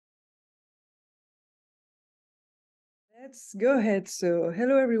Let's go ahead. So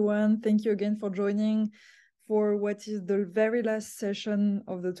hello, everyone. Thank you again for joining for what is the very last session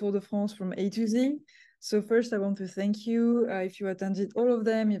of the Tour de France from A to Z. So first, I want to thank you if you attended all of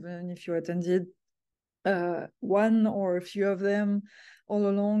them, even if you attended one or a few of them all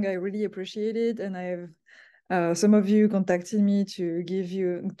along. I really appreciate it. And I've some of you contacted me to give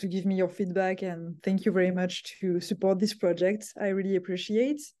me your feedback, and thank you very much to support this project. I really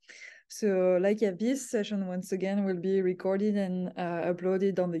appreciate. So this session once again will be recorded and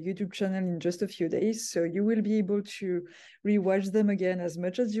uploaded on the YouTube channel in just a few days. So you will be able to rewatch them again as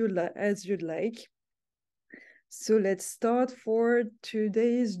much as you'd like. So let's start for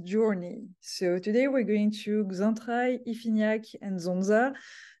today's journey. So today we're going to Xaintrailles, Yffignac, and Zonza.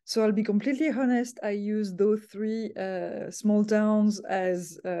 So I'll be completely honest, I use those three small towns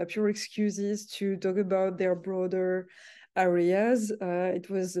as pure excuses to talk about their broader areas. It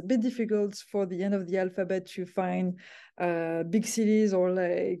was a bit difficult for the end of the alphabet to find big cities or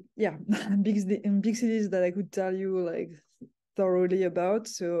big cities that I could tell you thoroughly about.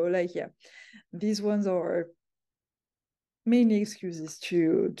 So these ones are mainly excuses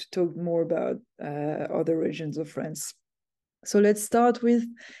to talk more about other regions of France. So let's start with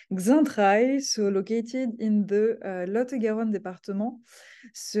Xaintrailles, so located in the Lot-et-Garonne department.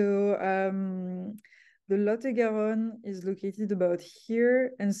 So the Lot-et-Garonne is located about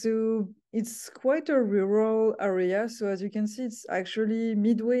here, and so it's quite a rural area. So as you can see, it's actually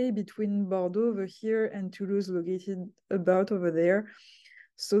midway between Bordeaux over here and Toulouse, located about over there.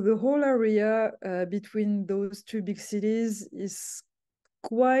 So the whole area between those two big cities is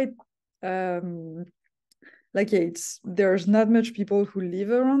quite there's not much people who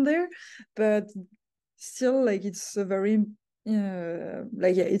live around there, but still it's a very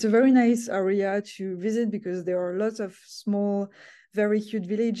it's a very nice area to visit because there are lots of small, very cute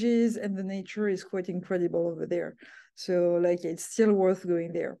villages, and the nature is quite incredible over there. So it's still worth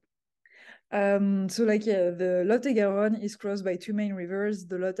going there. The Lot-et-Garonne is crossed by two main rivers,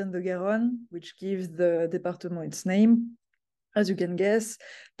 the Lot and the Garonne, which gives the department its name, as you can guess.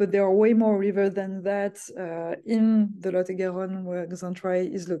 But there are way more rivers than that in the Lot-et-Garonne, where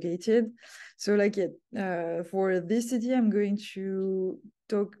Xaintrailles is located. So for this city, I'm going to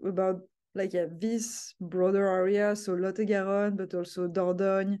talk about this broader area, so Lot-et-Garonne, but also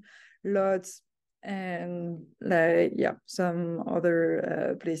Dordogne, Lot, and some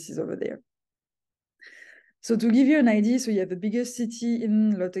other places over there. So to give you an idea, the biggest city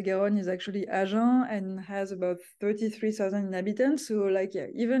in Lot-et-Garonne is actually Agen and has about 33,000 inhabitants. So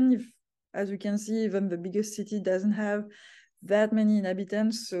even if, as you can see, even the biggest city doesn't have that many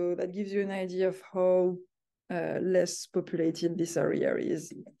inhabitants, so that gives you an idea of how less populated this area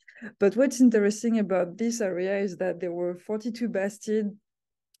is. But what's interesting about this area is that there were 42 bastides,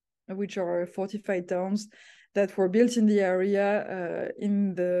 which are fortified towns, that were built in the area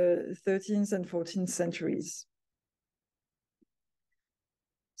in the 13th and 14th centuries.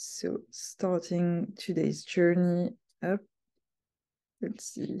 So starting today's journey up, let's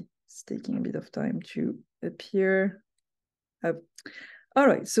see, it's taking a bit of time to appear. Up. All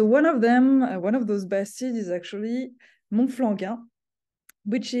right, so one of those bastides is actually Montflanquin,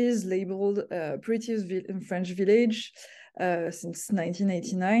 which is labeled prettiest French village since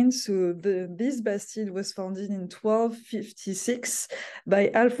 1989. So this bastide was founded in 1256 by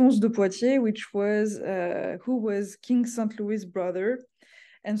Alphonse de Poitiers, who was King Saint Louis' brother.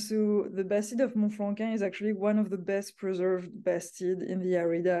 And so the bastide of Montflanquin is actually one of the best preserved bastides in the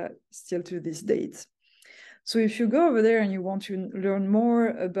area still to this date. So if you go over there and you want to learn more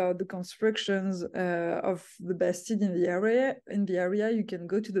about the constructions of the bastide in the area, you can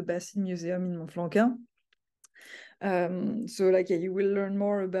go to the Bastide Museum in Montflanquin. You will learn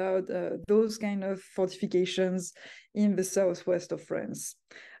more about those kind of fortifications in the southwest of France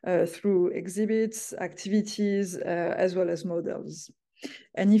through exhibits, activities, as well as models.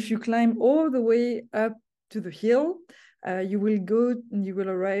 And if you climb all the way up to the hill, you will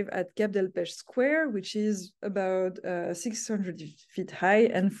arrive at Cap d'Elpech Square, which is about 600 feet high,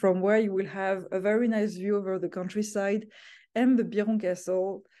 and from where you will have a very nice view over the countryside and the Biron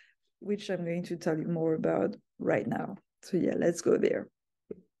Castle, which I'm going to tell you more about right now. So let's go there.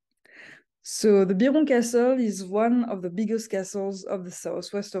 So the Biron Castle is one of the biggest castles of the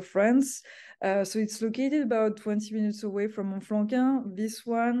southwest of France. So it's located about 20 minutes away from Montflanquin. This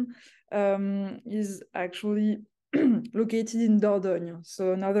one is actually located in Dordogne,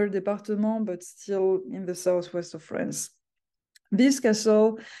 so another department, but still in the southwest of France. This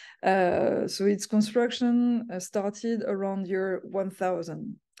castle, so its construction started around year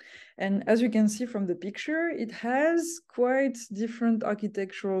 1000. And as you can see from the picture, it has quite different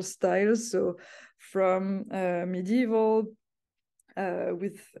architectural styles. So from medieval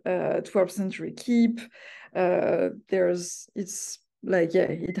with 12th century keep, it's like,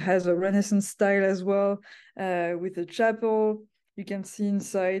 yeah, it has a Renaissance style as well, with a chapel. You can see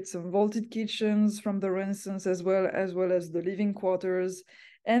inside some vaulted kitchens from the Renaissance as well as the living quarters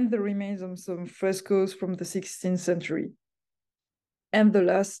and the remains of some frescoes from the 16th century. And the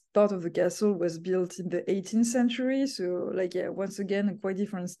last part of the castle was built in the 18th century. So like, yeah, once again, a quite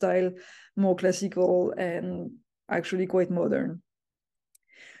different style, more classical and actually quite modern.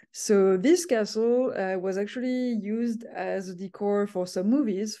 So this castle was actually used as a decor for some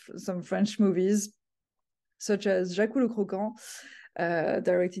movies, some French movies, such as Jacques le Croquant,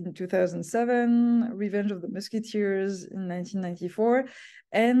 directed in 2007, Revenge of the Musketeers in 1994,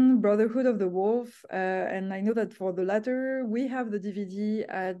 and Brotherhood of the Wolf. And I know that for the latter, we have the DVD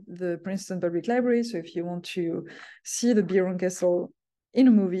at the Princeton Public Library. So if you want to see the Biron Castle in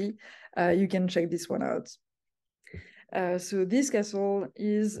a movie, you can check this one out. So this castle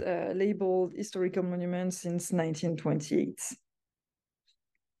is labeled historical monument since 1928.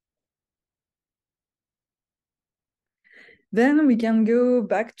 Then we can go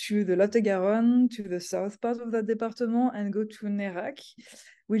back to the Lot-et-Garonne, to the south part of that department, and go to Nérac,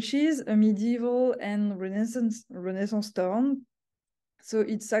 which is a medieval and Renaissance town. So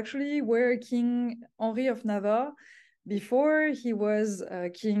it's actually where King Henry of Navarre, before he was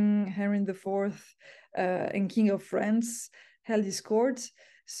King Henry IV and King of France, held his court.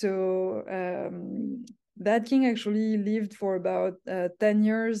 So that king actually lived for about 10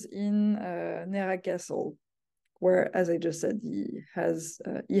 years in Nérac Castle, where, as I just said, he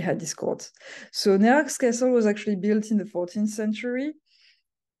had this court. So Nérac's castle was actually built in the 14th century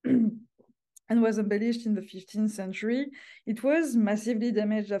and was embellished in the 15th century. It was massively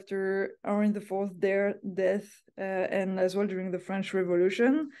damaged after Henry IV's death and as well during the French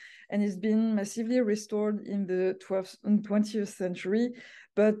Revolution, and it's been massively restored in the 12th and 20th century,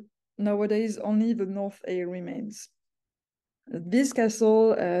 but nowadays only the north A remains. This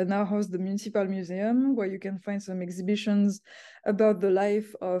castle now hosts the Municipal Museum, where you can find some exhibitions about the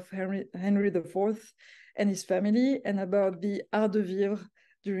life of Henry IV and his family, and about the art de vivre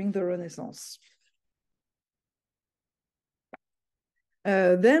during the Renaissance.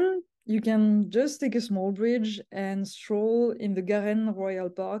 Then you can just take a small bridge and stroll in the Garenne Royal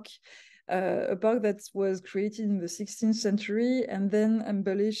Park, a park that was created in the 16th century and then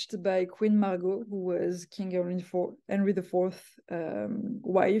embellished by Queen Margot, who was King Henry IV's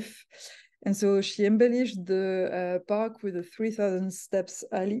wife. And so she embellished the park with a 3,000 steps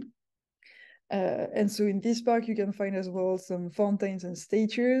alley. And so in this park, you can find as well some fountains and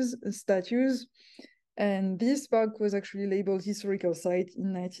statues. And this park was actually labeled historical site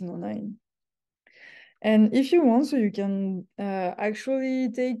in 1909. And if you want, so you can actually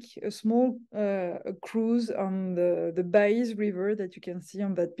take a small cruise on the Baïse River that you can see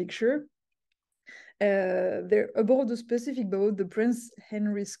on that picture. They're aboard a specific boat, the Prince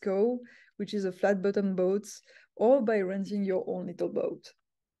Henry's Cow, which is a flat-bottom boat, or by renting your own little boat.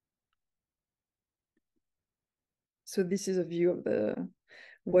 So this is a view of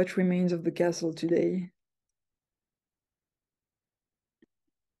what remains of the castle today.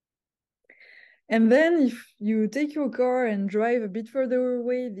 And then if you take your car and drive a bit further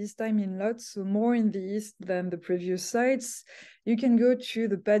away, this time in Lot, so more in the east than the previous sites, you can go to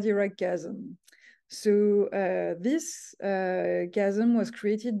the Padirac Chasm. So this chasm was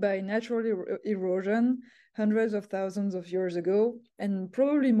created by natural erosion hundreds of thousands of years ago, and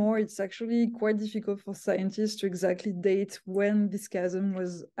probably more. It's actually quite difficult for scientists to exactly date when this chasm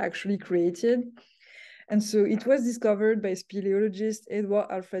was actually created. And so it was discovered by speleologist Edward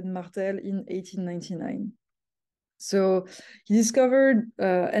Alfred Martel in 1899. So he discovered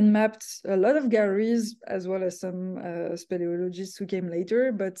and mapped a lot of galleries, as well as some speleologists who came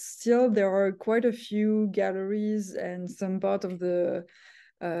later, but still there are quite a few galleries and some part of the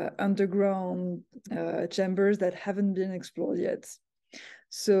underground chambers that haven't been explored yet.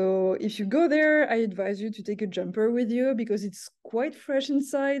 So if you go there, I advise you to take a jumper with you because it's quite fresh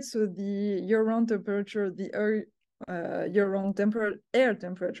inside. So the year-round temperature, air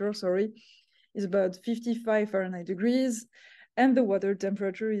temperature, is about 55 Fahrenheit degrees, and the water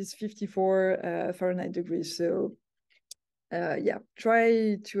temperature is 54 Fahrenheit degrees. So yeah,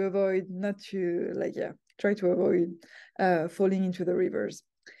 try to avoid falling into the rivers.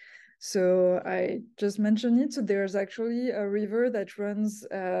 So I just mentioned it. So there's actually a river that runs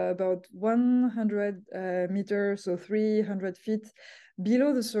about 100 meters, so 300 feet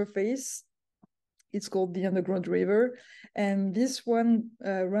below the surface. It's called the Underground River, and this one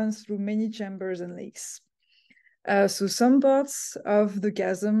runs through many chambers and lakes. So some parts of the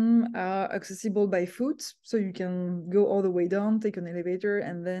chasm are accessible by foot, so you can go all the way down, take an elevator,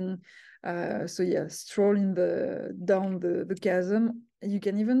 and then stroll down the chasm. You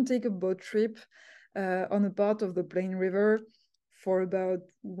can even take a boat trip on a part of the Plain River for about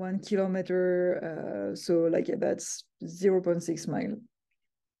 1 kilometer. That's 0.6 miles.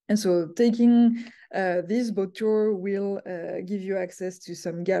 And so taking this boat tour will give you access to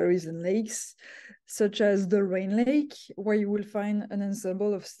some galleries and lakes, such as the Rain Lake, where you will find an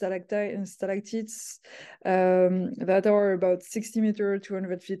ensemble of stalactites and stalactites that are about 60 meters,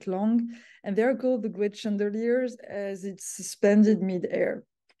 200 feet long. And they're called the Great Chandeliers as it's suspended mid-air.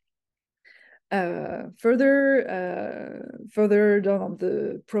 Further down on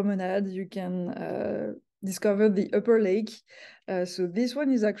the promenade, you can discover the upper lake. So this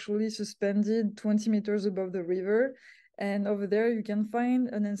one is actually suspended 20 meters above the river. And over there, you can find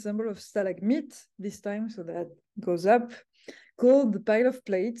an ensemble of stalagmites this time, so that goes up, called the Pile of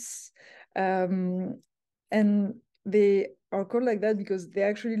Plates. And they are called like that because they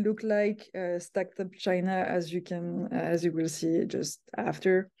actually look like stacked up china, as you will see just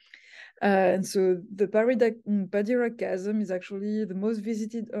after. And so the Padirac Chasm is actually the most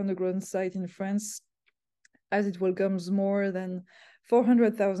visited underground site in France, as it welcomes more than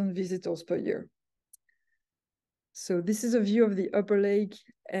 400,000 visitors per year. So this is a view of the upper lake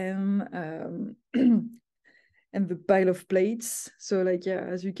and and the pile of plates. So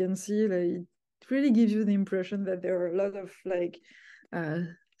as you can see, it really gives you the impression that there are a lot of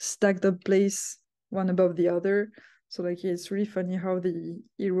stacked up plates, one above the other. So it's really funny how the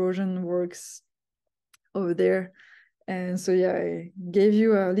erosion works over there. And so I gave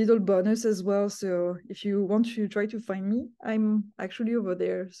you a little bonus as well. So if you want to try to find me, I'm actually over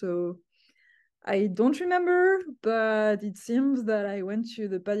there. So I don't remember, but it seems that I went to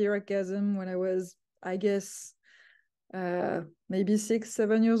the Padirac Chasm when I was, I guess, maybe 6,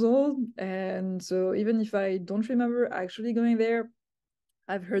 7 years old. And so even if I don't remember actually going there,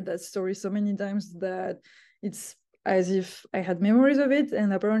 I've heard that story so many times that it's as if I had memories of it.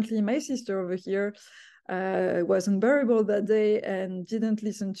 And apparently my sister over here was unbearable that day and didn't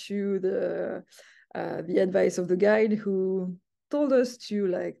listen to the advice of the guide, who told us to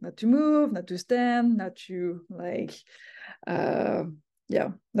not to move, not to stand, not to not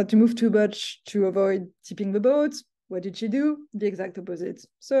to move too much to avoid tipping the boat. What did she do? The exact opposite.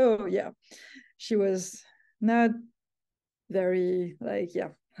 So she was not very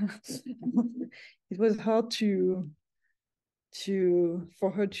it was hard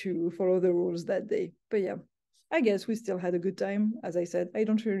for her to follow the rules that day. But I guess we still had a good time. As I said, I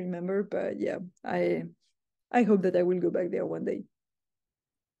don't really remember, but I hope that I will go back there one day.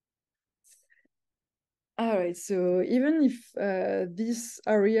 All right, so even if this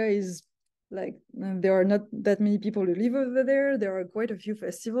area is there are not that many people who live over there, there are quite a few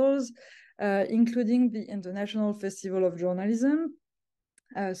festivals, including the International Festival of Journalism.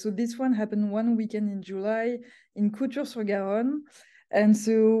 So this one happened one weekend in July in Couture-sur-Garonne. And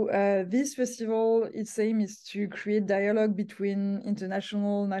so this festival, its aim is to create dialogue between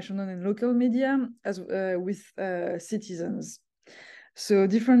international, national, and local media with citizens. So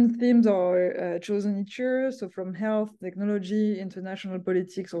different themes are chosen each year, so from health, technology, international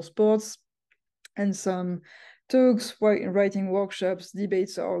politics, or sports. And some talks, writing workshops,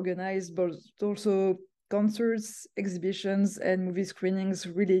 debates are organized, but also concerts, exhibitions, and movie screenings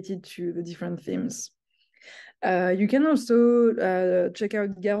related to the different themes. You can also check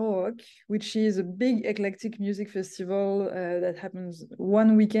out Garo Rock, which is a big eclectic music festival that happens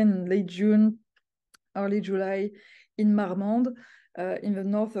one weekend in late June, early July in Marmande, in the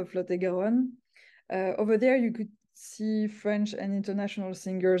north of Lot-et-Garonne. Over there, you could see French and international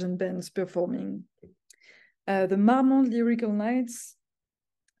singers and bands performing. The Marmande Lyrical Nights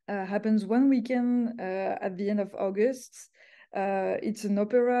happens one weekend at the end of August. It's an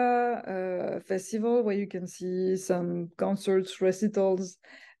opera festival where you can see some concerts, recitals,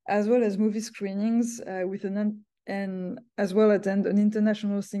 as well as movie screenings and as well attend an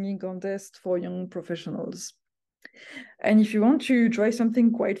international singing contest for young professionals. And if you want to try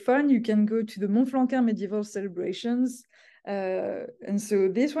something quite fun, you can go to the Montflanquin medieval celebrations. And so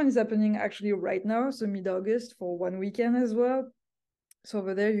this one is happening actually right now, so mid-August, for one weekend as well. So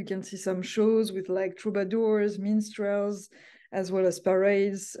over there, you can see some shows with troubadours, minstrels, as well as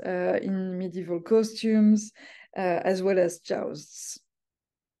parades in medieval costumes, as well as jousts.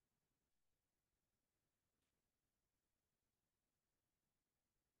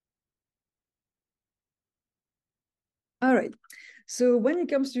 All right. So when it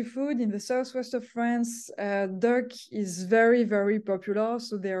comes to food in the southwest of France, duck is very, very popular.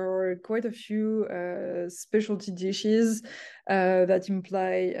 So there are quite a few specialty dishes that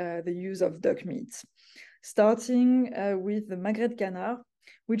imply the use of duck meat. Starting with the magret de canard,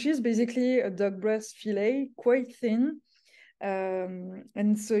 which is basically a duck breast fillet, quite thin.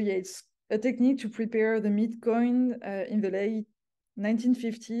 And so, yeah, it's a technique to prepare the meat coined in the late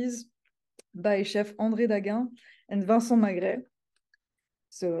 1950s by chef André Daguin and Vincent Magret.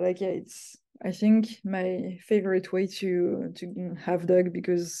 So, like, yeah, it's, I think, my favorite way to have duck,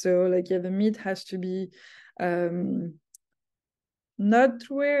 because so, like, yeah, the meat has to be not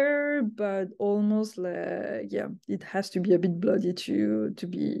rare, but almost like, yeah, it has to be a bit bloody to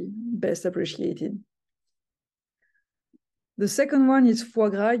be best appreciated. The second one is foie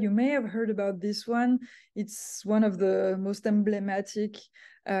gras. You may have heard about this one. It's one of the most emblematic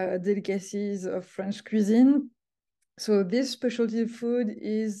delicacies of French cuisine. So this specialty food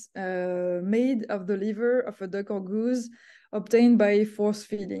is made of the liver of a duck or goose obtained by force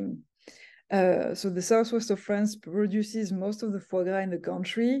feeding. So the southwest of France produces most of the foie gras in the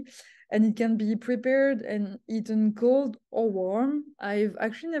country, and it can be prepared and eaten cold or warm. I've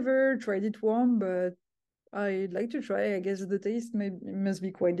actually never tried it warm, but I'd like to try. I guess the taste must be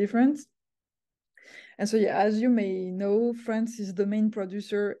quite different. And so, yeah, as you may know, France is the main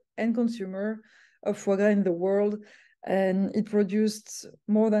producer and consumer of foie gras in the world, and it produced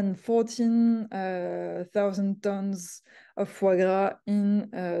more than 14,000 tons of foie gras in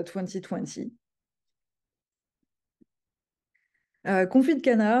 2020. Confit de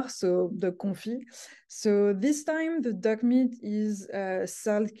canard, so the confit. So this time the duck meat is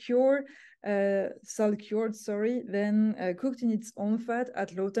salt cured, then cooked in its own fat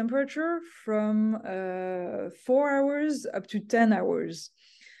at low temperature from 4 hours up to 10 hours.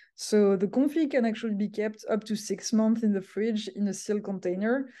 So the confit can actually be kept up to 6 months in the fridge in a sealed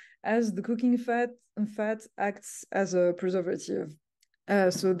container, as the cooking fat acts as a preservative.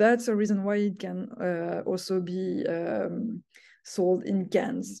 So that's a reason why it can also be sold in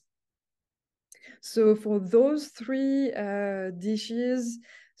cans. So for those three dishes,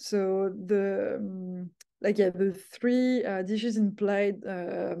 so the the three dishes implied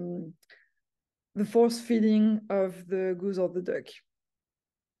the force feeding of the goose or the duck.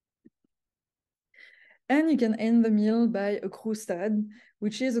 And you can end the meal by a croustade,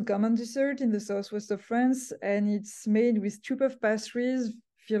 which is a common dessert in the southwest of France, and it's made with tube of pastries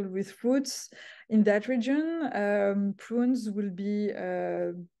filled with fruits. In that region, prunes will be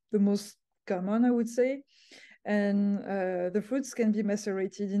the most common, I would say, and the fruits can be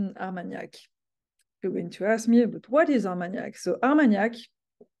macerated in Armagnac. You're going to ask me, but what is Armagnac? So Armagnac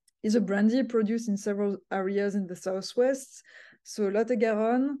is a brandy produced in several areas in the southwest. So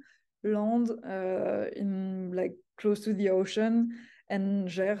Lot-et-Garonne, Land in like close to the ocean, and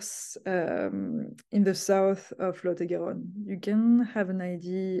Gers in the south of Lot-et-Garonne. You can have an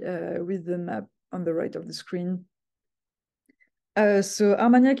idea with the map on the right of the screen. So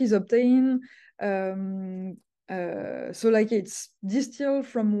Armagnac is obtained, so like it's distilled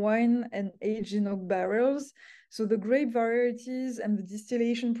from wine and aged in oak barrels. So the grape varieties and the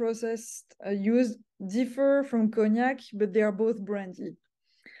distillation process used differ from cognac, but they are both brandy.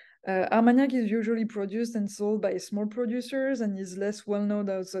 Armagnac is usually produced and sold by small producers and is less well known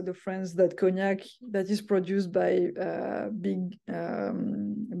outside of France than cognac that is produced by big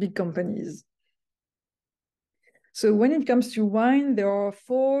companies. So when it comes to wine, there are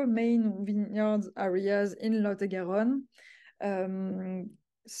 4 main vineyard areas in Lot-et-Garonne.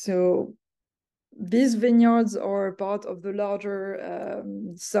 So these vineyards are part of the larger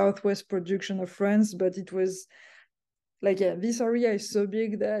southwest production of France, but it was like, yeah, this area is so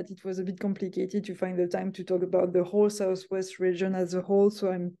big that it was a bit complicated to find the time to talk about the whole southwest region as a whole. So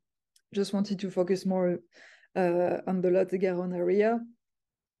I'm just wanted to focus more on the Lot-et-Garonne area.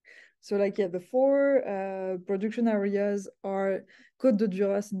 So like, yeah, the 4 production areas are Côte de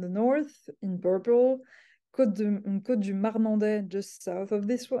Duras in the north, in purple, Côte du Marmandais just south of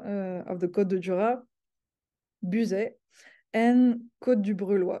this of the Côte de Jura, Buzet, and Côte du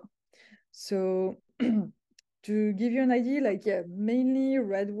Brulois. So to give you an idea, like, yeah, mainly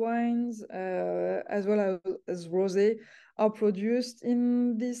red wines as well as rosé are produced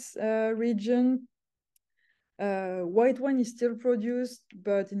in this region. White wine is still produced,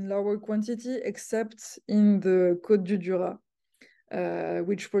 but in lower quantity, except in the Côte du Jura,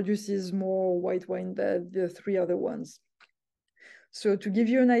 which produces more white wine than the 3 other ones. So to give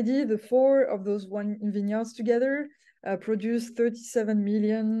you an idea, the 4 of those wine vineyards together produce 37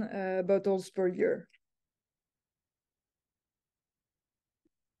 million bottles per year.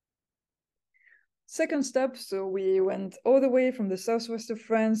 second stop, so we went all the way from the southwest of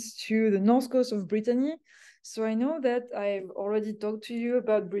France to the north coast of Brittany. So I know that I've already talked to you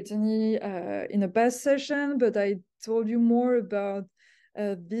about Brittany in a past session, but I told you more about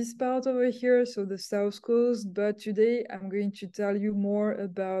this part over here, so the south coast. But today I'm going to tell you more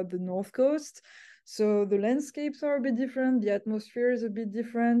about the north coast. So the landscapes are a bit different, the atmosphere is a bit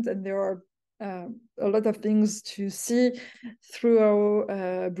different, and there are a lot of things to see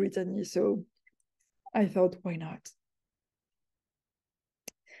throughout Brittany. So I thought, why not?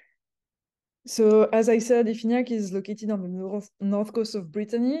 So as I said, Yffignac is located on the north coast of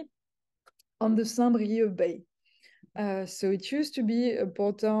Brittany, on the Saint-Brieuc Bay. So it used to be a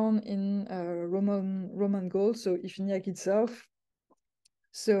port town in Roman Gaul, so Yffignac itself.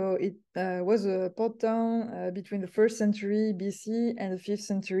 So it was a port town between the 1st century BC and the 5th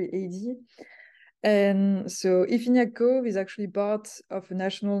century AD. And so Yffignac Cove is actually part of a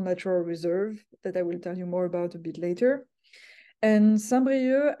national natural reserve that I will tell you more about a bit later. And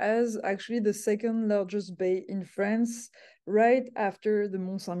Saint-Brieuc has actually the second largest bay in France, right after the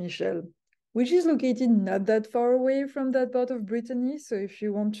Mont Saint-Michel, which is located not that far away from that part of Brittany. So if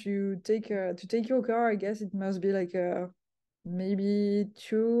you want to take your car, I guess it must be like a maybe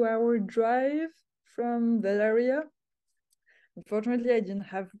 2-hour drive from that area. Unfortunately, I didn't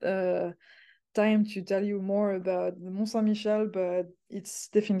have time to tell you more about the Mont Saint-Michel, but it's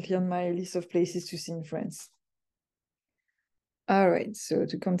definitely on my list of places to see in France. All right, so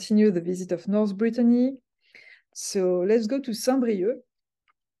to continue the visit of North Brittany, so let's go to Saint-Brieuc.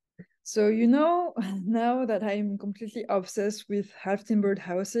 So you know now that I'm completely obsessed with half-timbered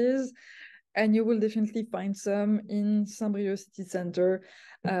houses, and you will definitely find some in Saint-Brieuc city center,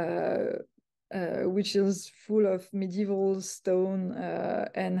 which is full of medieval stone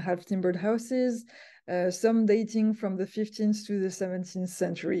and half-timbered houses, some dating from the 15th to the 17th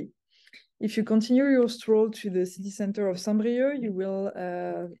century. If you continue your stroll to the city center of Saint-Brieuc, you will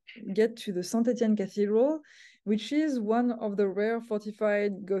get to the Saint-Étienne Cathedral, which is one of the rare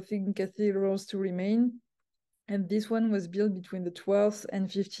fortified Gothic cathedrals to remain. And this one was built between the 12th and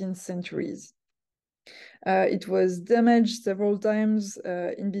 15th centuries. It was damaged several times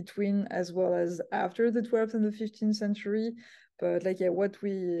in between, as well as after the 12th and the 15th century. But like, yeah, what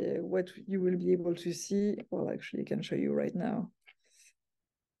you will be able to see, well, actually, I can show you right now.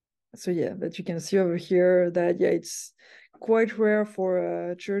 So yeah, that you can see over here that, yeah, it's quite rare for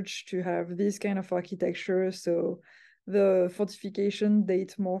a church to have this kind of architecture. So the fortification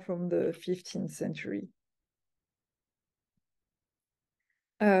dates more from the 15th century.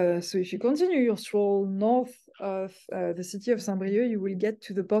 So if you continue your stroll north of the city of Saint-Brieuc, you will get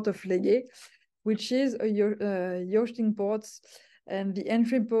to the port of Légué, which is a yachting port and the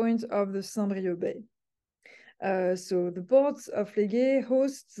entry point of the Saint-Brieuc Bay. So the port of Légué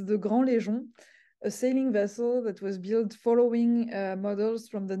hosts the Grand Légion, a sailing vessel that was built following models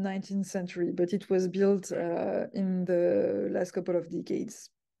from the 19th century, but it was built in the last couple of decades.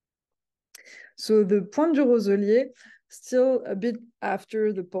 So the Pointe du Roselier, still a bit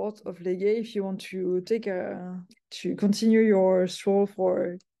after the port of Légué, if you want to to continue your stroll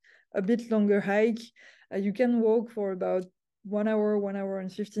for a bit longer hike, you can walk for about 1 hour, 1 hour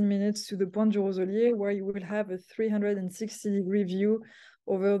and 15 minutes to the Pointe du Roselier, where you will have a 360-degree view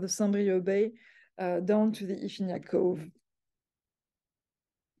over the Saint-Brieuc Bay down to the Yffignac Cove.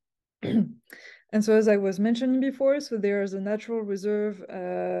 And so as I was mentioning before, so there's a natural reserve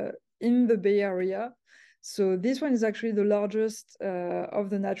in the Bay Area. So this one is actually the largest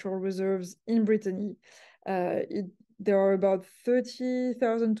of the natural reserves in Brittany. There are about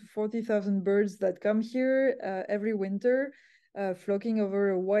 30,000 to 40,000 birds that come here every winter, flocking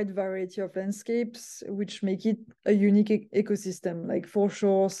over a wide variety of landscapes, which make it a unique ecosystem, like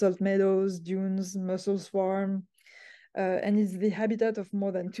foreshore, salt meadows, dunes, mussel swarm, and it's the habitat of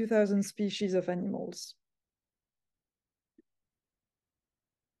more than 2,000 species of animals.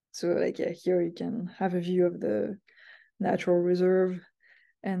 So like, yeah, here you can have a view of the natural reserve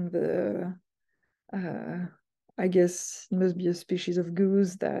and the, I guess it must be a species of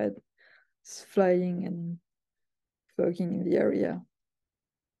goose that's flying and flocking in the area.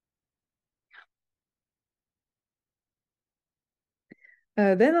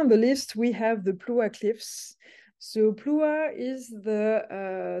 Then on the list, we have the Ploua Cliffs. So Ploua is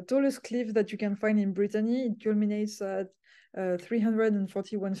the tallest cliff that you can find in Brittany. It culminates at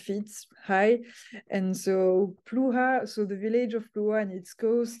 341 feet high. And so Ploua, so the village of Ploua and its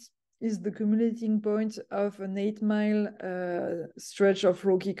coast is the culminating point of an 8-mile stretch of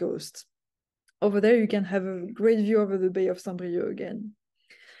rocky coast. Over there, you can have a great view over the Bay of Saint-Brieuc again.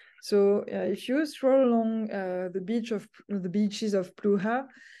 So if you stroll along the beaches of Ploua,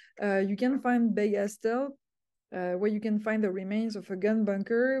 you can find Begastel, where you can find the remains of a gun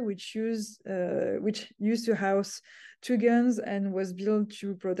bunker, which used to house 2 guns and was built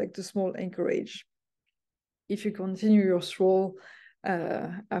to protect a small anchorage. If you continue your stroll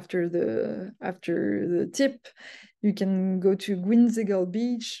after the tip, you can go to Guinzegel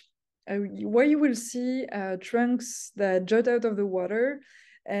Beach, where you will see trunks that jut out of the water.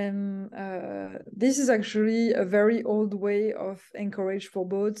 And this is actually a very old way of anchorage for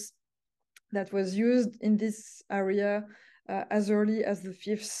boats that was used in this area as early as the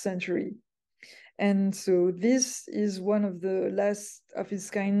 5th century. And so this is one of the last of its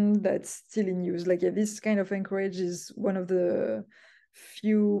kind that's still in use. Like, yeah, this kind of anchorage is one of the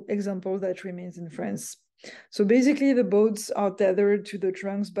few examples that remains in France. So basically the boats are tethered to the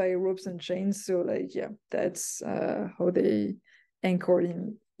trunks by ropes and chains. So like, yeah, that's how they anchor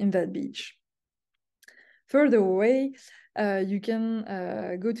in that beach. Further away, you can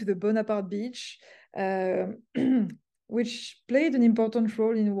go to the Bonaparte Beach, which played an important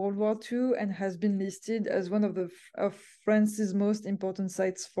role in World War II and has been listed as one of France's most important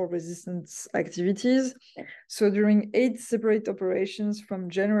sites for resistance activities. So during 8 separate operations from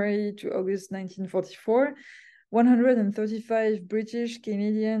January to August 1944, 135 British,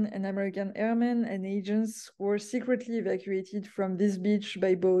 Canadian, and American airmen and agents were secretly evacuated from this beach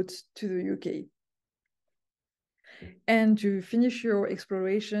by boat to the UK. And to finish your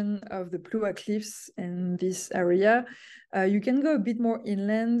exploration of the Pluois Cliffs in this area, you can go a bit more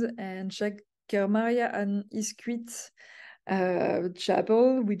inland and check Kermaria an Iscuit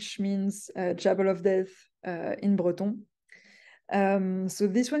Chapel, which means Chapel of Death in Breton. So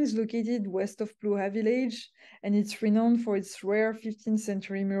this one is located west of Pluois village, and it's renowned for its rare 15th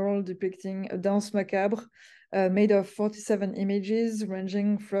century mural depicting a danse macabre made of 47 images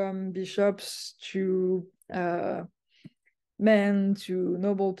ranging from bishops to men to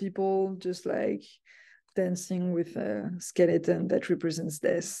noble people, just like dancing with a skeleton that represents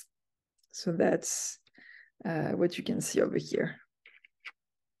death. So that's what you can see over here.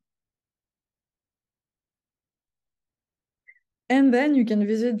 And then you can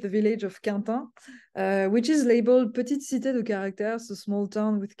visit the village of Quintin, which is labeled Petite Cité de Caractère, so small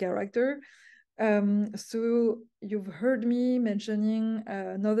town with character. So you've heard me mentioning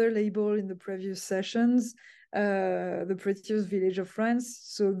another label in the previous sessions, the prettiest village of France.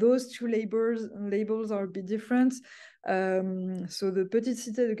 So those two labels are a bit different. So the Petite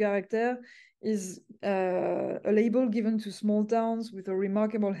Cité de Caractère is a label given to small towns with a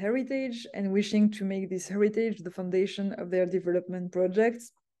remarkable heritage and wishing to make this heritage the foundation of their development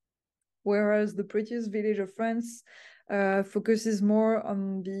projects. Whereas the prettiest village of France focuses more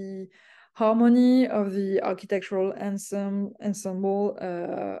on the harmony of the architectural ensemble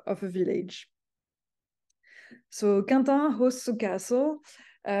of a village. So Quintin hosts a castle,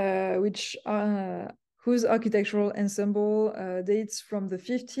 whose architectural ensemble dates from the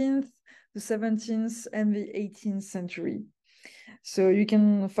 15th, the 17th, and the 18th century. So you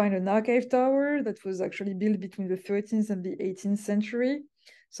can find an archive tower that was actually built between the 13th and the 18th century,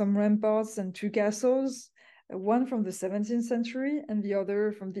 some ramparts and 2 castles, one from the 17th century and the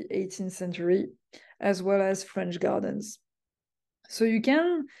other from the 18th century, as well as French gardens. So you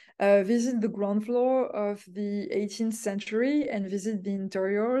can visit the ground floor of the 18th century and visit the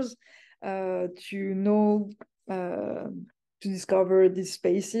interiors to discover these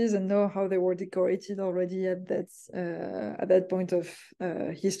spaces and know how they were decorated already at that point of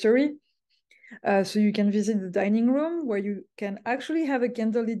history. So you can visit the dining room, where you can actually have a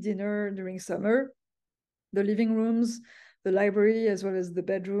candlelit dinner during summer, the living rooms, the library, as well as the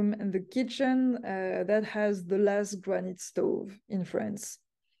bedroom and the kitchen that has the last granite stove in France.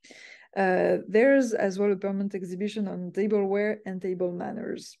 There's as well a permanent exhibition on tableware and table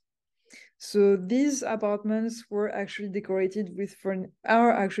manners. So these apartments are actually decorated with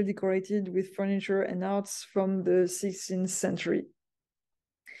furniture and arts from the 16th century.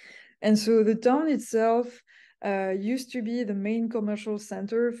 And so the town itself used to be the main commercial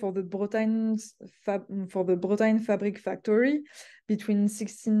center for the Bretagne fabric factory between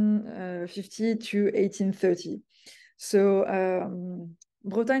 1650 to 1830. So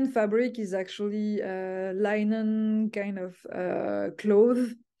Bretagne fabric is actually linen kind of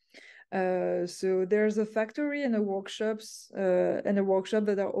cloth. So there's a factory and a workshop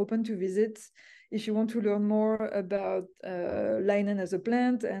that are open to visit if you want to learn more about linen as a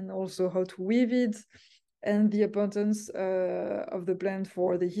plant and also how to weave it and the importance of the plant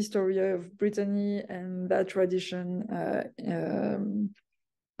for the history of Brittany and that tradition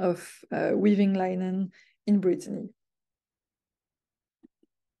of weaving linen in Brittany.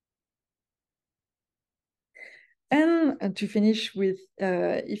 And to finish with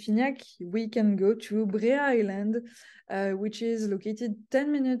Yffignac, we can go to Brea Island, which is located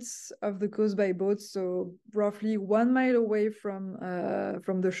 10 minutes of the coast by boat, so roughly 1 mile away from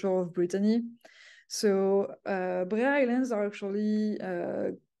the shore of Brittany. So Brea Islands are actually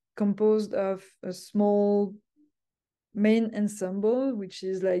composed of a small main ensemble, which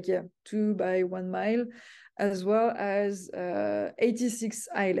is like 2 by 1 mile, as well as 86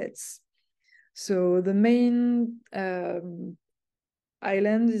 islets. So the main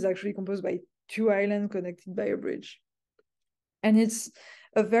island is actually composed by 2 islands connected by a bridge. And it's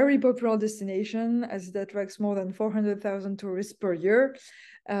a very popular destination as it attracts more than 400,000 tourists per year.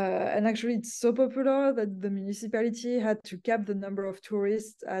 And actually it's so popular that the municipality had to cap the number of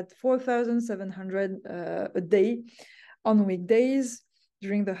tourists at 4,700 a day on weekdays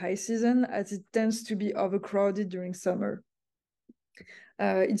during the high season, as it tends to be overcrowded during summer.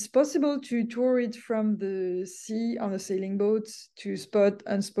 It's possible to tour it from the sea on a sailing boat to spot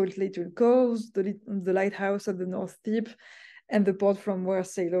unspotted little coves, the lighthouse at the North Tip, and the port from where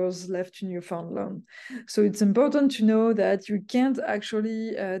sailors left to Newfoundland. So it's important to know that you can't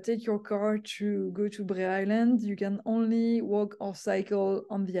actually take your car to go to Brea Island. You can only walk or cycle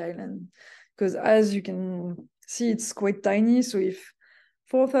on the island. Because as you can see, it's quite tiny. So if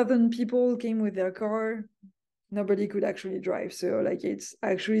 4,000 people came with their car, nobody could actually drive. So like it's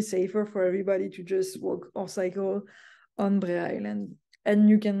actually safer for everybody to just walk or cycle on Brea Island. And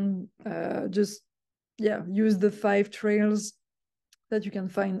you can just use the 5 trails that you can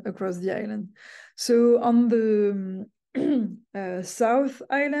find across the island. So on the South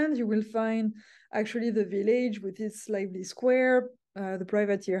Island, you will find actually the village with its lively square, the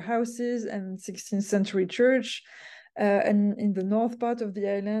privateer houses and 16th century church. And in the north part of the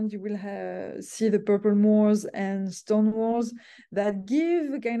island, you will see the purple moors and stone walls that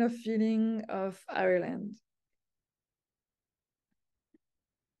give a kind of feeling of Ireland.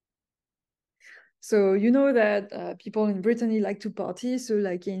 So you know that people in Brittany like to party. So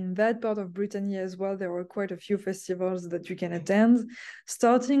like in that part of Brittany as well, there are quite a few festivals that you can attend,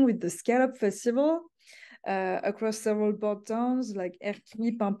 starting with the Scallop Festival across several port towns like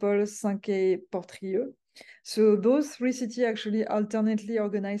Erquy, Paimpol, Saint-Quay, Portrieux. So those 3 cities actually alternately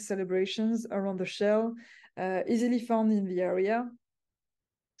organize celebrations around the shell, easily found in the area.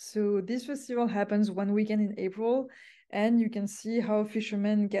 So this festival happens 1 weekend in April, and you can see how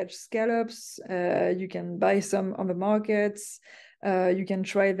fishermen catch scallops. You can buy some on the markets. You can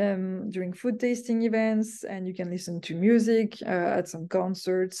try them during food tasting events, and you can listen to music at some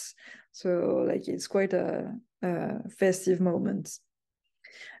concerts. So like it's quite a festive moment.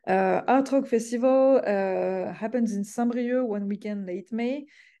 Art Rock Festival happens in Saint-Brieuc 1 weekend late May,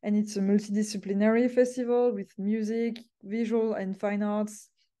 and it's a multidisciplinary festival with music, visual and fine arts,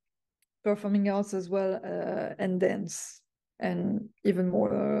 performing arts as well, and dance, and even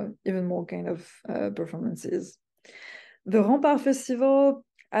more kind of performances. The Rempart Festival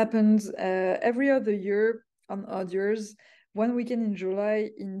happens every other year on odd years, 1 weekend in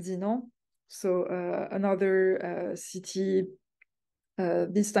July in Dinan. So another city,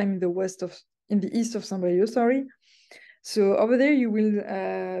 this time in the east of Saint-Brieuc, sorry. So over there, you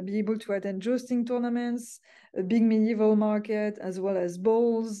will be able to attend jousting tournaments, a big medieval market, as well as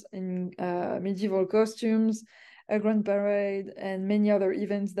balls in medieval costumes, a grand parade, and many other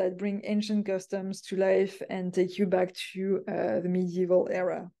events that bring ancient customs to life and take you back to the medieval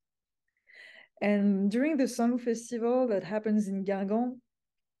era. And during the Saint-Loup Festival that happens in Guingamp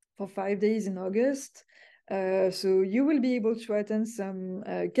for 5 days in August, so you will be able to attend some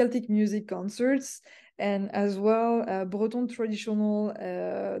Celtic music concerts and as well Breton traditional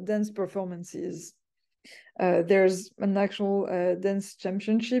dance performances. There's an actual dance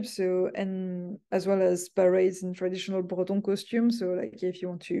championship, so and as well as parades in traditional Breton costumes. So like if you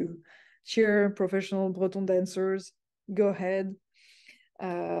want to cheer professional Breton dancers, go ahead.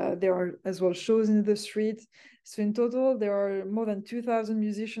 There are as well shows in the street. So in total, there are more than 2,000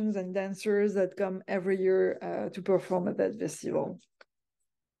 musicians and dancers that come every year to perform at that festival.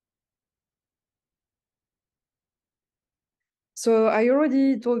 So I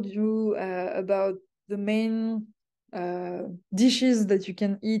already told you about the main dishes that you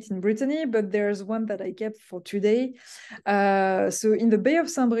can eat in Brittany, but there's one that I kept for today. So in the Bay of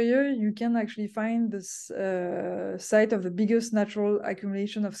Saint-Brieuc, you can actually find this site of the biggest natural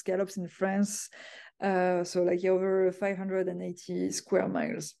accumulation of scallops in France. So like over 580 square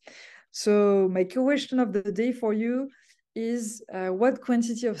miles. So my question of the day for you is what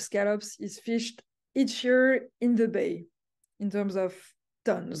quantity of scallops is fished each year in the Bay in terms of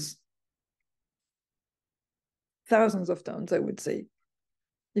tons? Thousands of tons, I would say.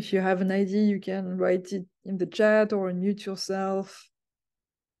 If you have an idea, you can write it in the chat or unmute yourself.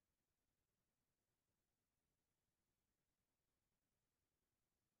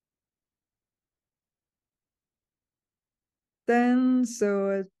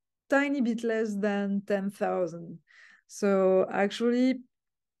 So a tiny bit less than 10,000. So actually,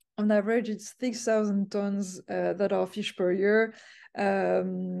 on average, it's 6,000 tons that are fished per year.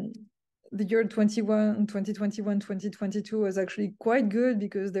 The year 2021, 2022 was actually quite good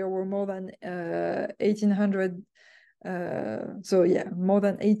because there were more than 1,800. So yeah, more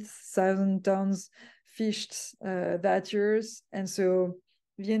than 8,000 tons fished that year. And so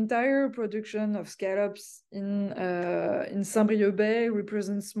the entire production of scallops in Saint-Brieuc Bay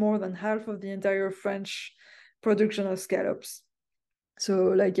represents more than half of the entire French production of scallops. So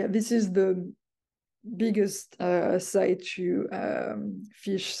like, yeah, this is the biggest site to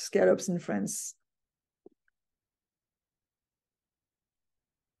fish scallops in France.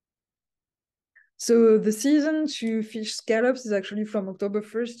 So the season to fish scallops is actually from October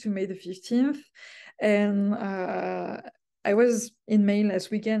 1st to May the 15th. And I was in May last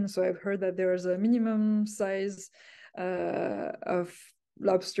weekend, so I've heard that there's a minimum size of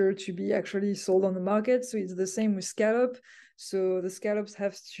lobster to be actually sold on the market. So it's the same with scallop. So the scallops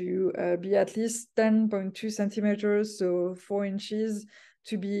have to be at least 10.2 centimeters, so 4 inches,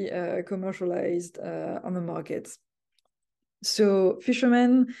 to be commercialized on the market. So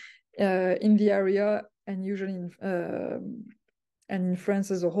fishermen in the area, and usually in France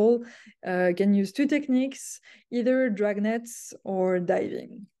as a whole, can use two techniques, either drag nets or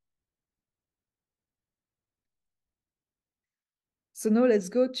diving. So now let's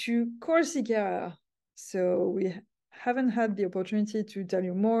go to Corsica. So we haven't had the opportunity to tell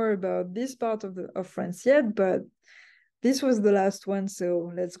you more about this part of France yet, but this was the last one,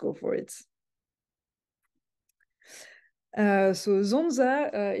 so let's go for it. So Zonza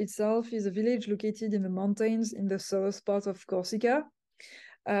itself is a village located in the mountains in the south part of Corsica.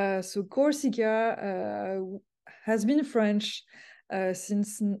 So Corsica has been French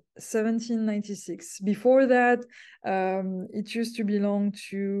since 1796. Before that, it used to belong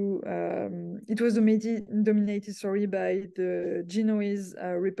to, it was dominated by the Genoese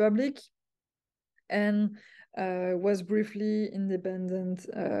Republic, and was briefly independent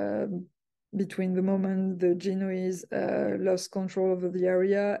between the moment the Genoese lost control over the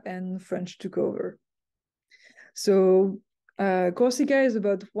area and French took over. So Corsica is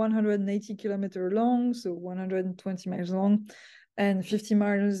about 180 kilometers long, so 120 miles long, and 50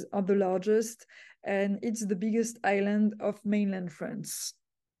 miles are the largest, and it's the biggest island of mainland France.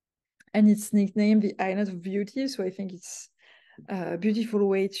 And it's nicknamed the Island of Beauty, so I think it's a beautiful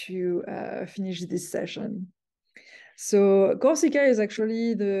way to finish this session. So Corsica is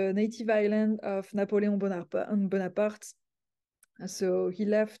actually the native island of Napoleon Bonaparte. So he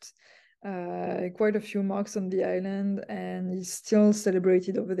left quite a few marks on the island, and is still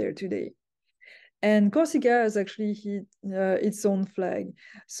celebrated over there today. And Corsica has actually its own flag.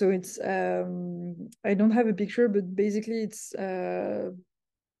 So it's, I don't have a picture, but basically it's the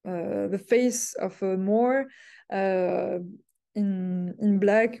face of a Moor in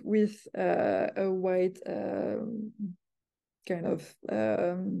black with a white kind of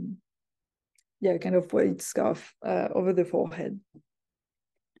white scarf over the forehead.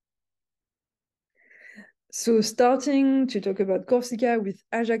 So starting to talk about Corsica with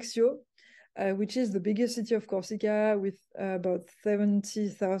Ajaccio, which is the biggest city of Corsica with about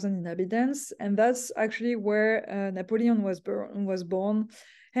 70,000 inhabitants. And that's actually where Napoleon was born,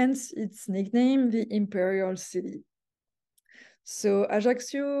 hence its nickname, the Imperial City. So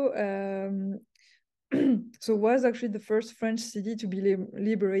Ajaccio so was actually the first French city to be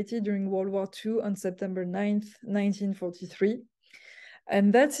liberated during World War II on September 9th, 1943.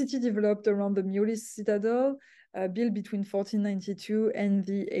 And that city developed around the Miolis citadel, built between 1492 and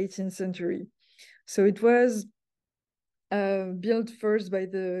the 18th century. So it was built first by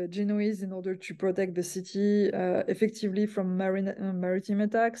the Genoese in order to protect the city effectively from maritime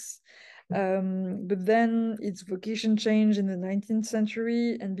attacks. But then its vocation changed in the 19th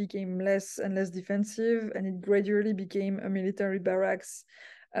century and became less and less defensive, and it gradually became a military barracks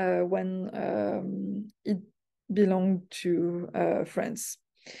when it belonged to France.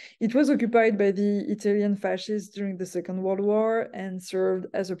 It was occupied by the Italian fascists during the Second World War and served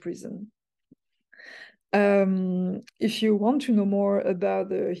as a prison. If you want to know more about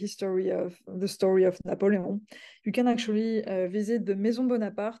the story of Napoleon, you can actually visit the Maison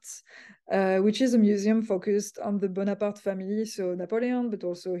Bonaparte, which is a museum focused on the Bonaparte family, so Napoleon, but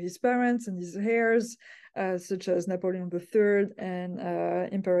also his parents and his heirs, such as Napoleon III and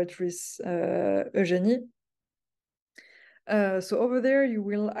Imperatrice Eugénie. So over there, you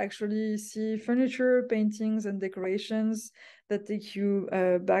will actually see furniture, paintings, and decorations that take you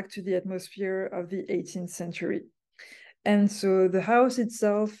back to the atmosphere of the 18th century. And so the house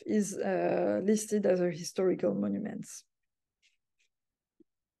itself is listed as a historical monument.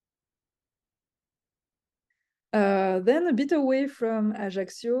 Then a bit away from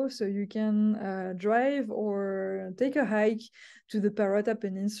Ajaccio, so you can drive or take a hike to the Parota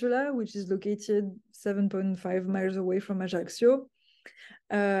Peninsula, which is located 7.5 miles away from Ajaccio.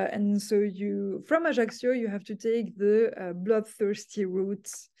 And so from Ajaccio, you have to take the bloodthirsty route.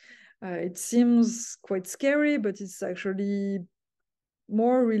 It seems quite scary, but it's actually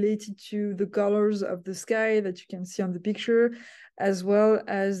more related to the colors of the sky that you can see on the picture, as well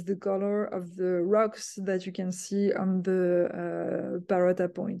as the color of the rocks that you can see on the Parota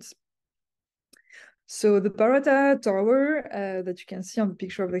points. So the Parota Tower that you can see on the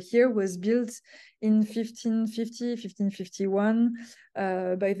picture over here was built in 1550, 1551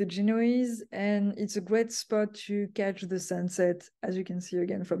 by the Genoese, and it's a great spot to catch the sunset, as you can see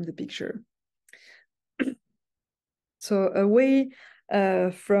again from the picture. So away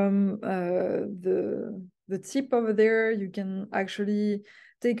from the tip over there, you can actually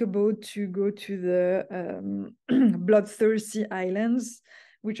take a boat to go to the Bloodthirsty Islands,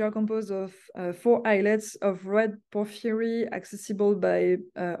 which are composed of 4 islets of red porphyry,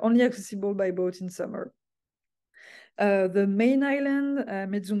 only accessible by boat in summer. The main island,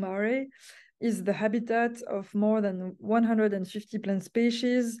 Mezumare, is the habitat of more than 150 plant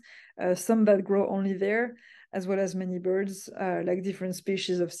species, some that grow only there, as well as many birds, like different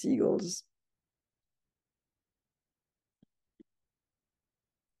species of seagulls.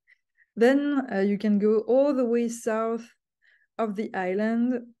 Then you can go all the way south of the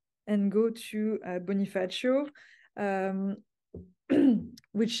island and go to Bonifacio,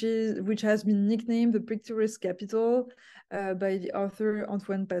 which has been nicknamed the picturesque capital by the author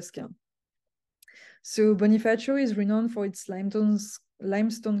Antoine Pasquin. So Bonifacio is renowned for its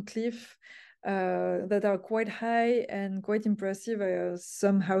limestone cliff that are quite high and quite impressive.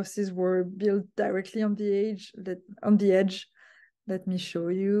 Some houses were built directly on the edge. Let me show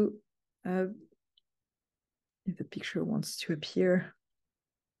you if the picture wants to appear.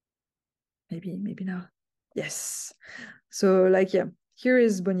 Maybe now. Yes. So here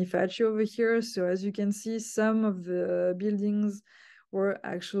is Bonifacio over here. So as you can see, some of the buildings were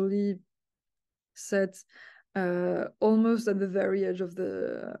actually set almost at the very edge of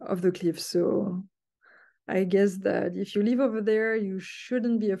the cliff. So I guess that if you live over there, you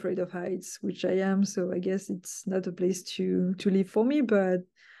shouldn't be afraid of heights, which I am. So I guess it's not a place to live for me, but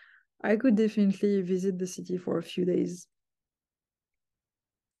I could definitely visit the city for a few days.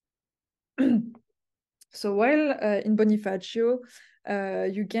 So while in Bonifacio,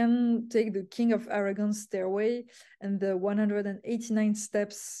 you can take the King of Aragon stairway and the 189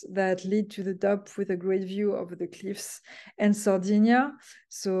 steps that lead to the top with a great view over the cliffs, and Sardinia,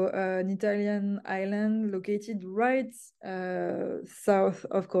 so an Italian island located right south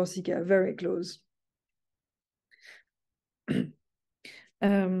of Corsica, very close.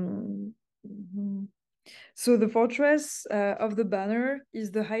 So the fortress of the Banner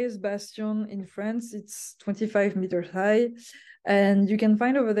is the highest bastion in France. It's 25 meters high. And you can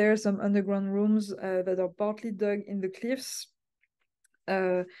find over there some underground rooms that are partly dug in the cliffs,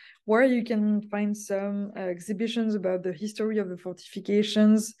 where you can find some exhibitions about the history of the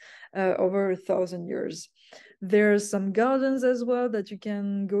fortifications over 1,000 years. There's some gardens as well that you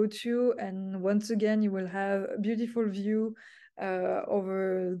can go to. And once again, you will have a beautiful view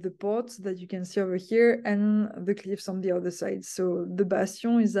over the port that you can see over here and the cliffs on the other side. So the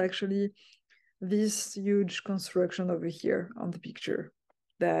bastion is actually this huge construction over here on the picture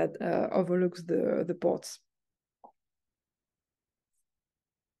that overlooks the ports.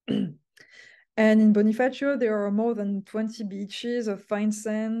 And in Bonifacio, there are more than 20 beaches of fine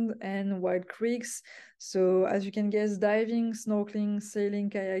sand and wide creeks. So as you can guess, diving, snorkeling,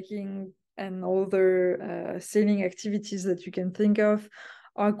 sailing, kayaking, and other sailing activities that you can think of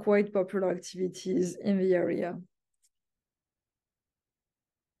are quite popular activities in the area.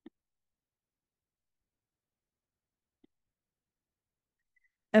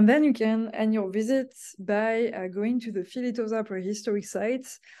 And then you can end your visit by going to the Filitosa prehistoric site.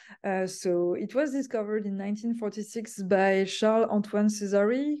 So it was discovered in 1946 by Charles-Antoine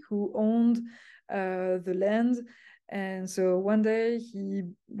Césari, who owned the land. And so one day he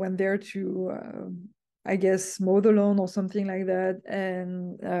went there to, I guess, mow the lawn or something like that,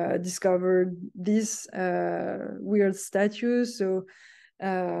 and discovered these weird statues. So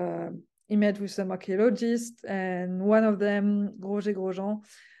he met with some archaeologists, and one of them, Roger Grosjean,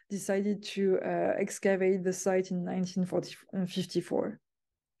 decided to excavate the site in 1954.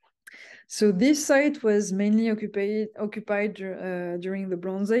 So this site was mainly occupied during the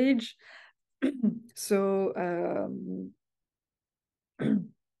Bronze Age. So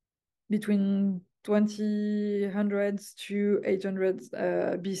between 2000s to 800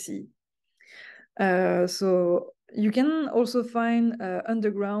 BC. So you can also find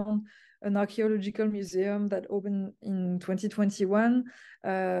underground an archaeological museum that opened in 2021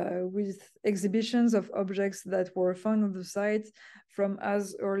 with exhibitions of objects that were found on the site from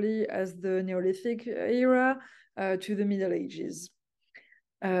as early as the Neolithic era to the Middle Ages.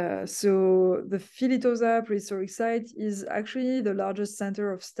 So the Filitosa prehistoric site is actually the largest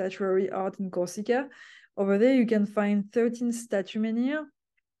center of statuary art in Corsica. Over there, you can find 13 statue menhirs,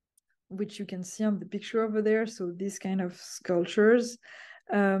 which you can see on the picture over there. So these kind of sculptures.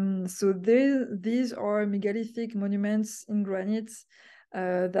 So these are megalithic monuments in granite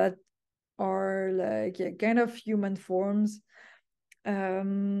that are like kind of human forms.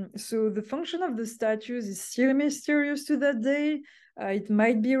 So the function of the statues is still mysterious to that day. It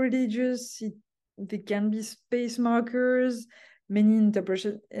might be religious, they can be space markers, many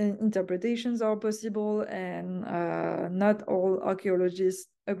interpretations are possible, and not all archaeologists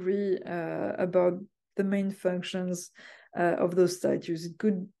agree about the main functions of those statues. It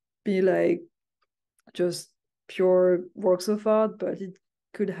could be like just pure works of art, but it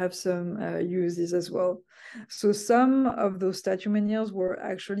could have some uses as well. So some of those statue menhirs were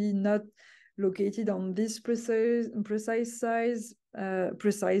actually not located on this precise site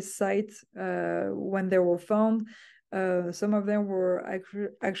when they were found. Some of them were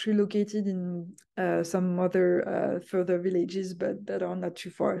actually located in some other further villages, but that are not too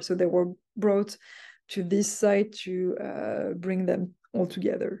far. So they were brought to this site to bring them all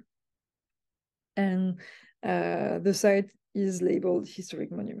together. And the site is labeled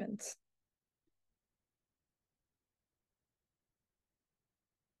historic monument.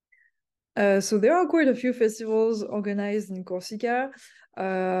 So there are quite a few festivals organized in Corsica.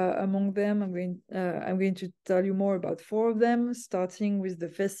 Among them, I'm going to tell you more about 4 of them, starting with the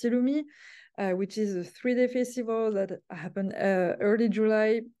Festilumi, which is a 3-day festival that happened early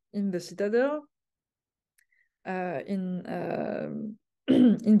July in the Citadel in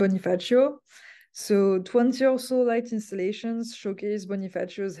Bonifacio. So 20 or so light installations showcase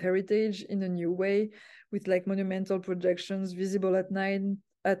Bonifacio's heritage in a new way, with like monumental projections visible at night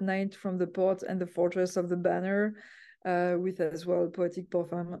from the port and the fortress of the banner, with as well poetic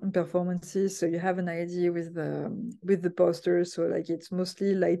performances. So you have an idea with the posters. So like it's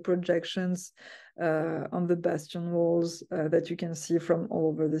mostly light projections on the bastion walls that you can see from all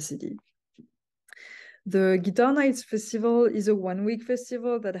over the city. The Guitar Nights Festival is a 1-week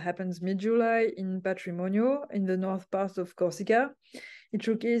festival that happens mid-July in Patrimonio, in the north part of Corsica. It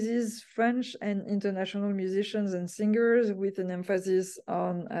showcases French and international musicians and singers with an emphasis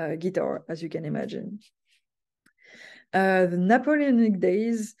on guitar, as you can imagine. The Napoleonic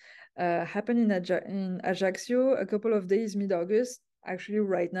Days happen in Ajaccio a couple of days mid-August, actually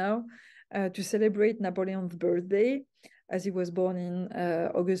right now, to celebrate Napoleon's birthday, as he was born in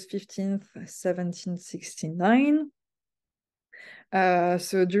August 15th, 1769.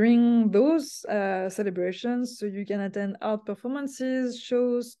 So during those celebrations, so you can attend art performances,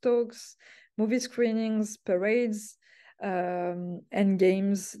 shows, talks, movie screenings, parades, and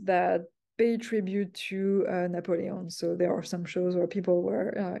games that pay tribute to Napoleon. So there are some shows where people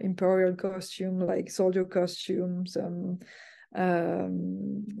wear imperial costume, like soldier costume, some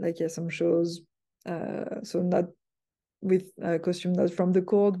some shows. So not with costume not from the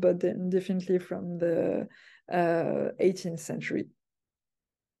court, but then definitely from the 18th century.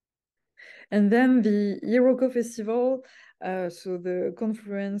 And then the Iroko Festival, so the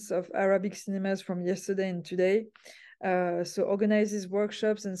confluence of Arabic cinemas from yesterday and today, so organizes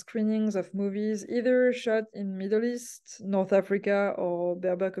workshops and screenings of movies either shot in Middle East, North Africa, or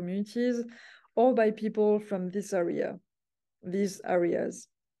Berber communities, or by people from these areas.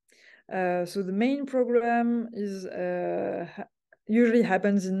 So the main program is usually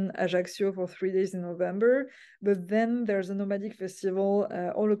happens in Ajaccio for 3 days in November, but then there's a nomadic festival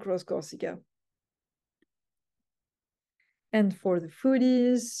all across Corsica. And for the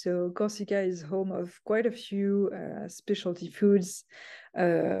foodies, so Corsica is home of quite a few specialty foods.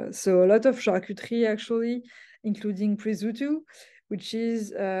 So a lot of charcuterie actually, including prosciutto, which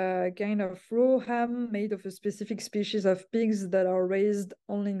is a kind of raw ham made of a specific species of pigs that are raised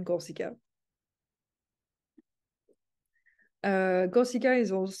only in Corsica. Corsica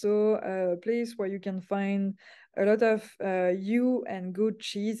is also a place where you can find a lot of ewe and goat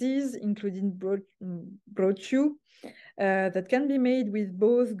cheeses, including brochu, that can be made with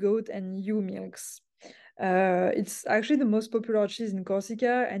both goat and ewe milks. It's actually the most popular cheese in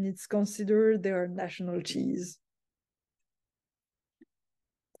Corsica, and it's considered their national cheese.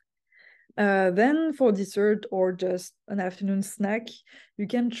 Then for dessert or just an afternoon snack, you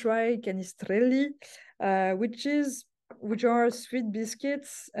can try canistrelli, which are sweet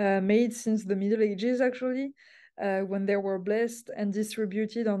biscuits made since the Middle Ages, actually, when they were blessed and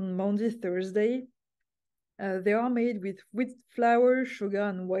distributed on Maundy Thursday. They are made with wheat flour, sugar,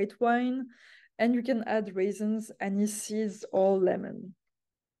 and white wine, and you can add raisins, anise seeds, or lemon.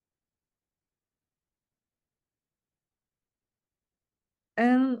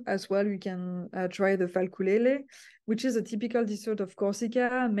 And as well, you can try the falculele, which is a typical dessert of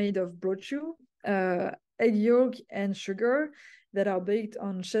Corsica made of brochu, egg yolk, and sugar that are baked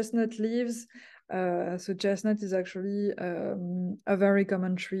on chestnut leaves. So chestnut is actually a very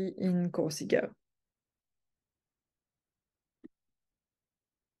common tree in Corsica.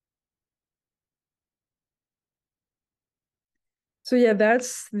 So yeah,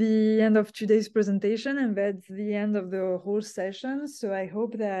 that's the end of today's presentation, and that's the end of the whole session. So I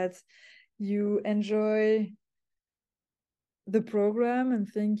hope that you enjoy the program, and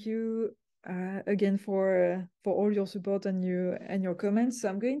thank you again for all your support and your comments. So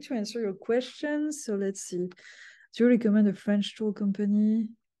I'm going to answer your questions. So let's see. Do you recommend a French tour company?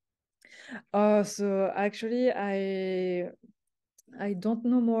 So actually I don't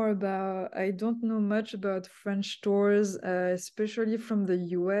know much about French tours, especially from the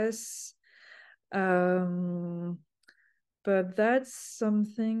US. But that's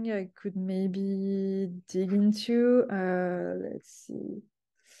something I could maybe dig into. Let's see.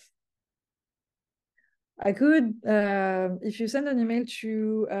 I could, if you send an email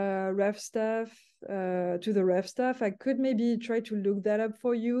to ref staff, to the ref staff, I could maybe try to look that up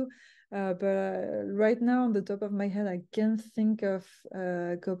for you. But right now, on the top of my head, I can't think of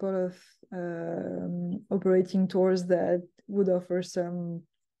a couple of operating tours that would offer some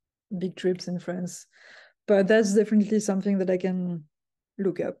big trips in France. But that's definitely something that I can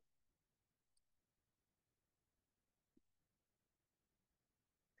look up.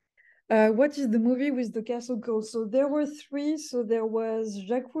 What is the movie with the castle called? So there were three. So there was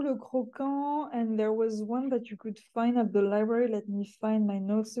Jacques le Croquant, and there was one that you could find at the library. Let me find my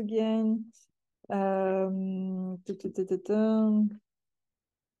notes again.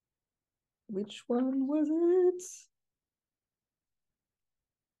 Which one was it?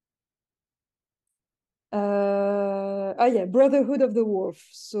 Yeah, Brotherhood of the Wolf.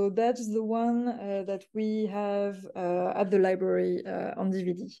 So that's the one that we have at the library on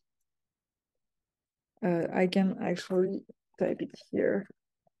DVD. I can actually type it here.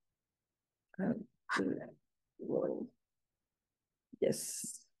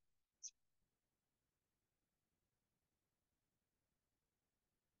 Yes.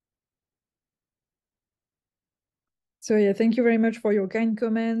 So yeah, thank you very much for your kind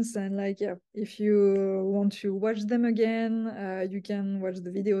comments. And like, yeah, if you want to watch them again, you can watch the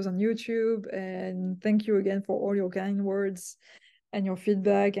videos on YouTube. And thank you again for all your kind words and your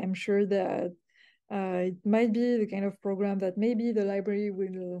feedback. I'm sure that it might be the kind of program that maybe the library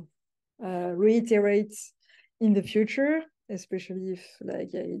will reiterate in the future, especially if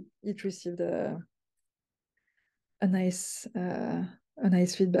like it received a nice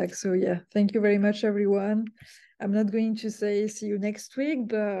feedback. So yeah, thank you very much, everyone. I'm not going to say see you next week,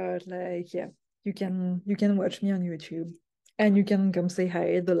 but like yeah, you can watch me on YouTube, and you can come say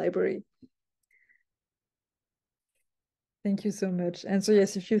hi at the library. Thank you so much. And so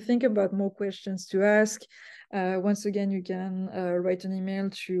yes, if you think about more questions to ask, once again, you can write an email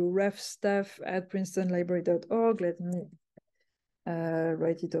to refstaff@princetonlibrary.org. Let me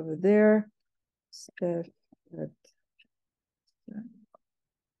write it over there. Staff at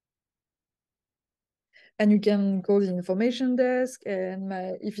and you can call the information desk, and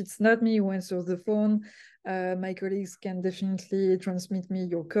if it's not me who answers the phone, my colleagues can definitely transmit me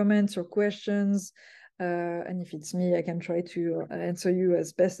your comments, your questions, and if it's me, I can try to answer you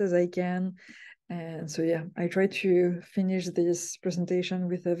as best as I can. And so yeah, I try to finish this presentation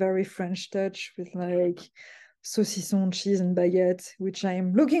with a very French touch, with like saucisson, cheese, and baguette, which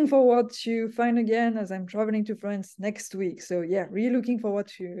I'm looking forward to find again as I'm traveling to France next week. So yeah, really looking forward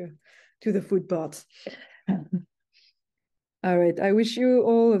to the food part. All right. I wish you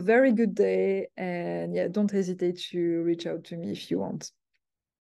all a very good day. And yeah, don't hesitate to reach out to me if you want.